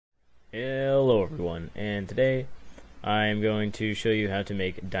everyone, and today I'm going to show you how to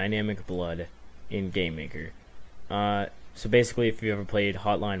make dynamic blood in GameMaker. So basically, if you ever played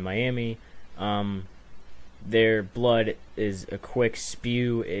Hotline Miami, their blood is a quick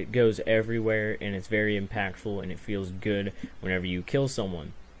spew. It goes everywhere and it's very impactful and it feels good whenever you kill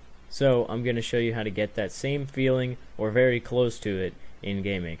someone. So I'm going to show you how to get that same feeling or very close to it in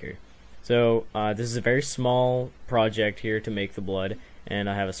GameMaker. So this is a very small project here to make the blood, and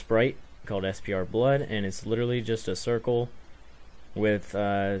I have a sprite called SPR blood, and it's literally just a circle with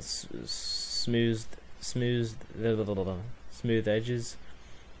smooth edges,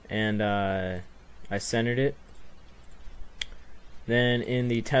 and I centered it. Then in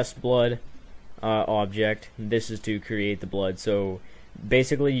the test blood object, this is to create the blood. So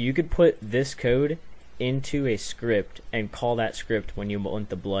basically you could put this code into a script and call that script when you want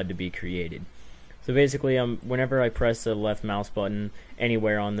the blood to be created. So basically, whenever I press the left mouse button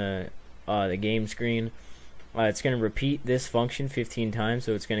anywhere on the game screen, it's going to repeat this function 15 times,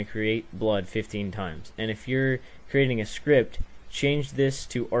 so it's going to create blood 15 times. And if you're creating a script, change this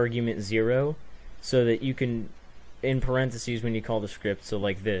to argument 0 so that you can, in parentheses when you call the script, so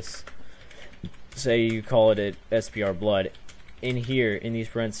like this, say you call it a SPR blood, in here, in these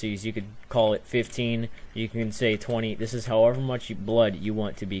parentheses, you could call it 15, you can say 20, this is however much blood you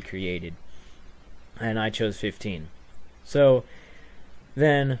want to be created. And I chose 15. So,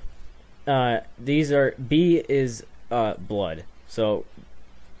 then, these are, B is blood. So,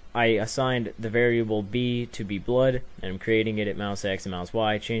 I assigned the variable B to be blood, and I'm creating it at mouse X and mouse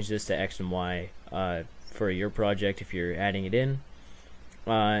Y. Change this to X and Y for your project if you're adding it in.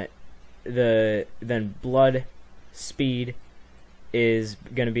 Then blood speed is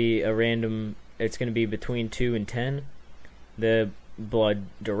going to be a random, it's going to be between 2 and 10. The blood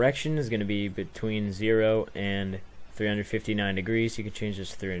direction is going to be between 0 and 359 degrees. You can change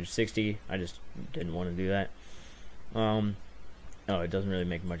this to 360. I just didn't want to do that. Oh, it doesn't really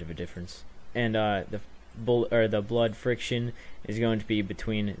make much of a difference. And the blood friction is going to be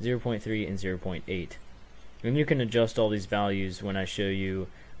between 0.3 and 0.8. And you can adjust all these values when I show you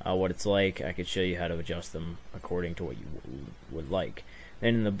what it's like. I could show you how to adjust them according to what you would like.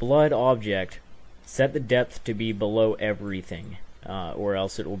 Then in the blood object, set the depth to be below everything, or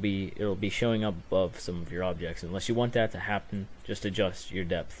else it'll be showing up above some of your objects. Unless you want that to happen, just adjust your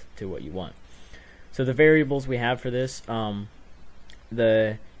depth to what you want. So the variables we have for this,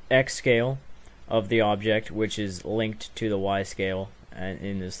 the X scale of the object, which is linked to the Y scale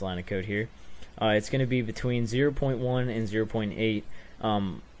in this line of code here, it's going to be between 0.1 and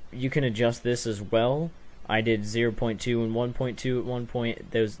 0.8. You can adjust this as well. I did 0.2 and 1.2 at one point.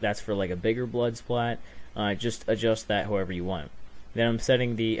 That's for like a bigger blood splat. Just adjust that however you want. Then I'm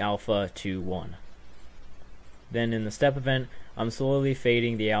setting the alpha to 1. Then in the step event, I'm slowly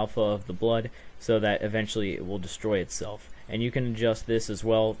fading the alpha of the blood so that eventually it will destroy itself. And you can adjust this as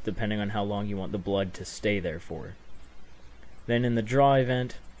well depending on how long you want the blood to stay there for. Then in the draw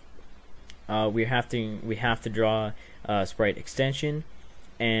event, we have to draw sprite extension,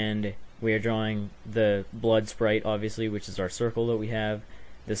 and we are drawing the blood sprite, obviously, which is our circle that we have.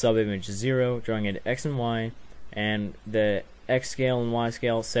 The subimage is 0, drawing it X and Y, and the X scale and Y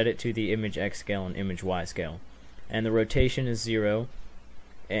scale, set it to the image X scale and image Y scale. And the rotation is 0,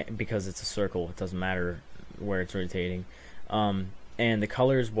 because it's a circle, it doesn't matter where it's rotating. And the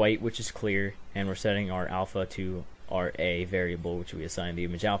color is white, which is clear, and we're setting our alpha to our A variable, which we assign the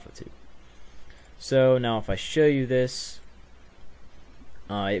image alpha to. So now if I show you this,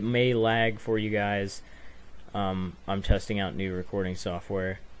 it may lag for you guys. I'm testing out new recording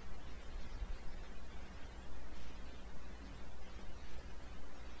software.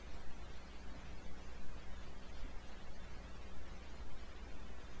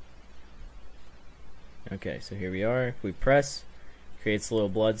 Okay, so here we are. If we press, creates little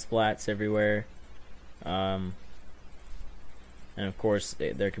blood splats everywhere. And of course,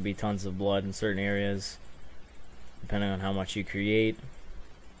 there could be tons of blood in certain areas, depending on how much you create.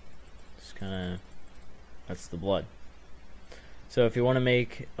 That's the blood. So if you want to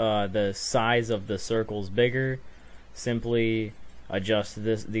make the size of the circles bigger, simply adjust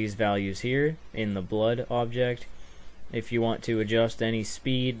these values here in the blood object. If you want to adjust any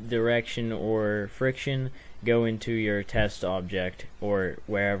speed, direction, or friction, go into your test object or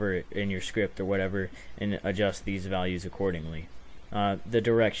wherever in your script or whatever and adjust these values accordingly. The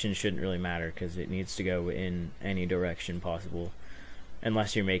direction shouldn't really matter because it needs to go in any direction possible,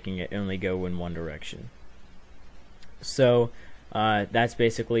 unless you're making it only go in one direction. So that's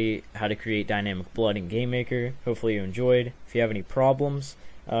basically how to create dynamic blood in GameMaker. Hopefully you enjoyed. If you have any problems,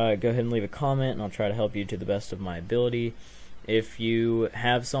 go ahead and leave a comment and I'll try to help you to the best of my ability. if you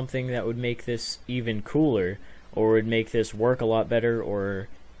have something that would make this even cooler, or would make this work a lot better, or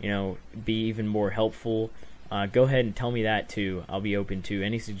be even more helpful, go ahead and tell me that too. I'll be open to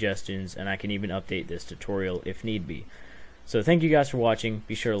any suggestions, and I can even update this tutorial if need be. So thank you guys for watching.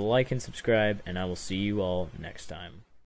 Be sure to like and subscribe, and I will see you all next time.